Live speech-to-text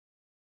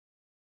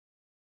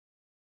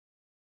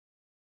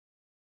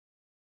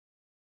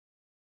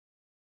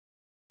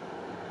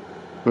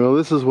Well,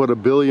 this is what a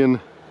billion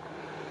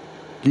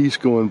geese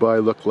going by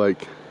look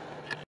like.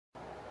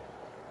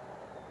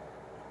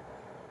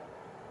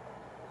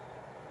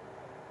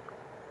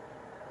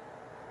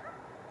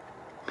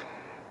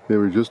 They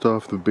were just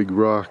off the big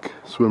rock,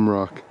 swim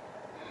rock,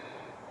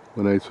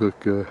 when I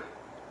took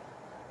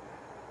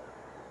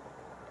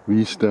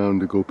Reese down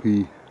to go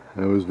pee.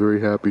 I was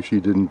very happy she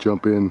didn't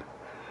jump in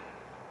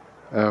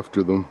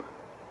after them,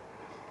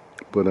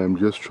 but I'm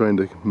just trying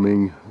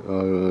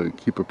to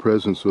keep a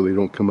presence so they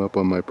don't come up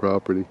on my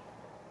property.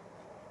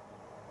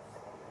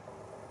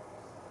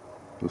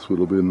 This would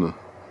have been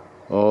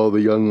all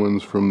the young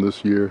ones from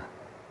this year.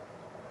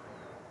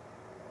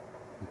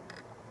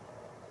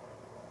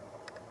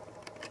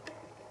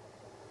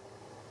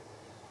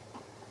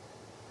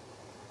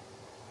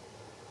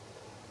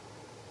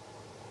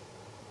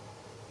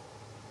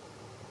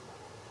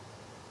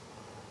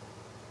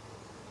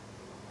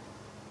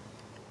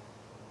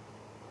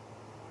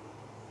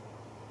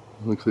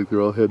 Looks like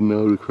they're all heading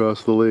out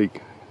across the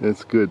lake.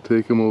 That's good.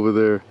 Take them over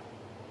there.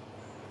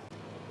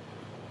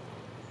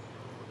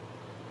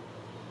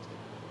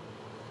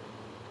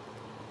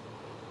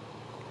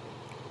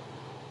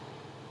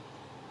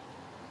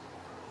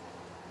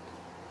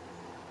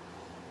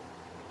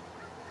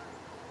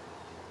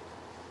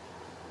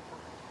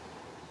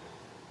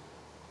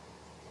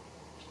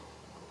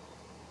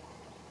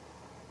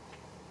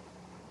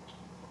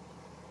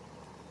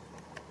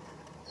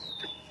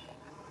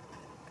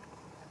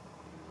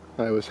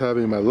 I was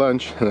having my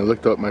lunch and I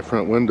looked out my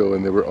front window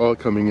and they were all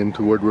coming in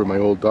toward where my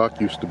old dock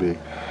used to be,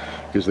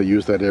 because they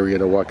use that area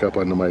to walk up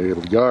onto my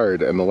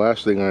yard, and the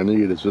last thing I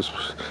need is this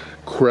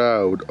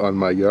crowd on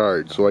my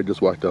yard. So I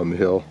just walked down the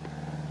hill,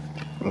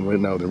 and right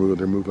now they're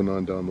moving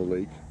on down the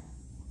lake.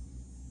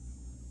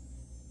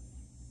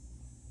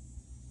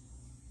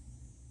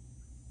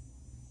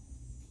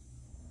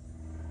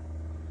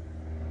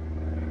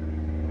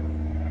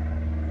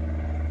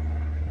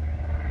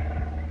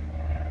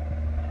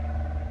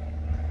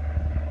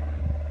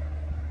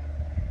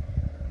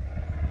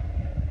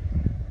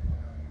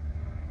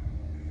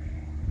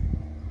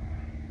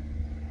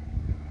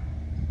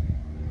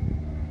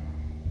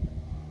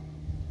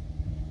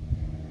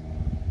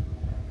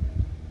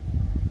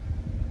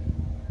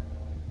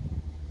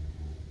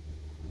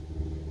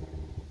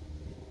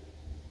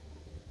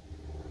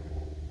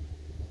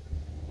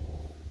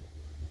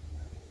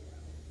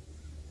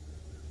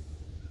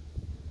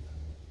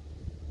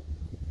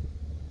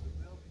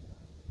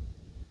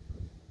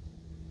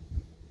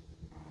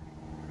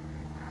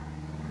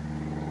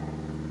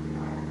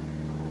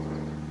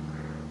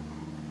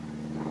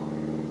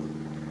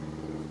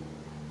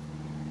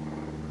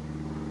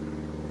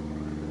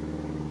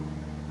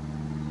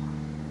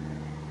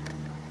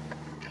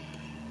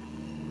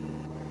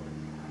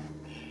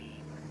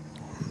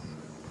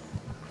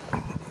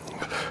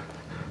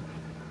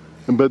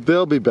 But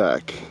they'll be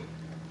back.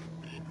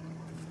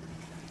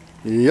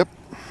 Yep.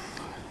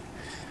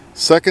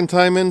 Second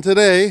time in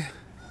today.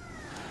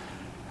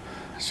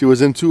 She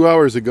was in 2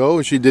 hours ago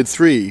and she did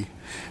 3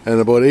 and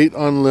about 8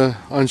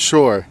 on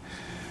shore.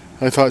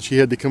 I thought she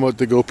had to come out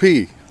to go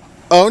pee.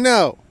 Oh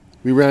no!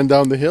 We ran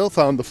down the hill,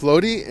 found the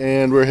floaty,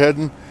 and we're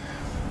heading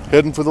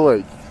for the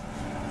lake.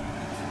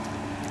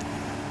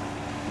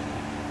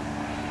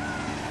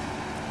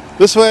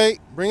 This way,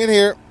 bring it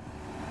here.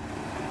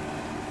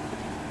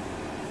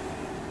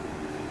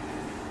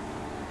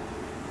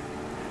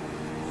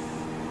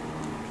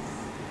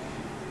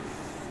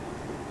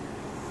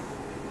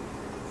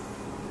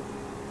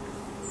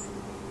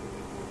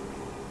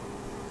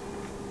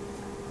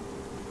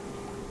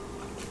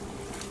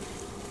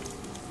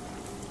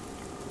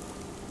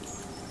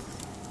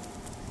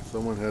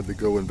 Someone had to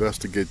go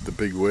investigate the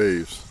big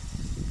waves.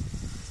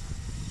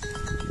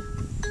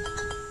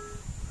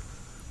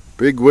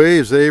 Big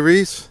waves, eh,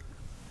 Reese?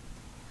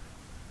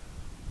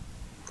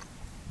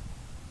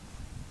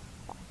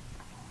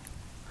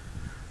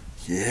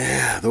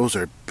 Yeah, those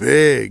are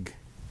big.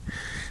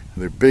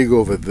 They're big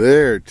over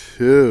there,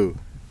 too.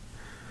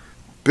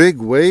 Big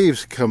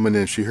waves coming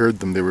in. She heard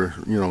them. They were,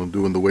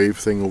 doing the wave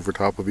thing over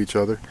top of each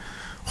other.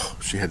 Oh,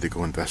 she had to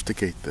go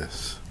investigate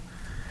this.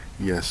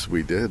 Yes,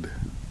 we did.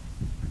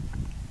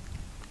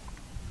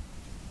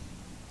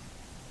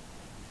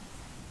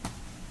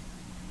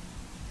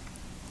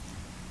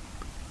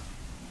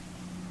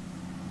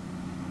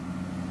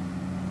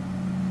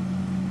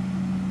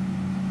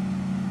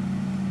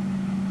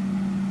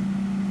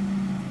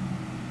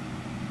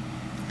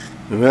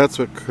 And that's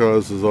what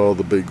causes all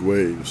the big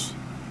waves,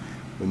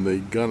 when they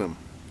gun them.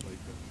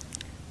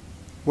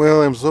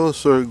 Well, I'm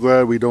so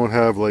glad we don't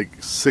have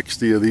like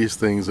 60 of these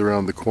things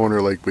around the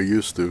corner like we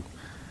used to.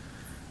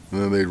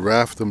 And then they'd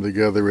raft them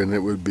together and it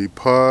would be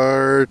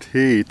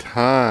party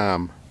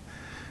time.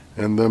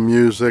 And the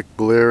music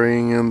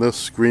blaring and the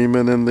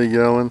screaming and the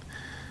yelling.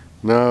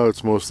 Now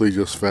it's mostly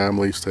just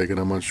families taking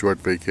them on short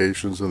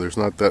vacations, and there's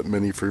not that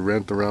many for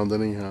rent around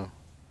anyhow.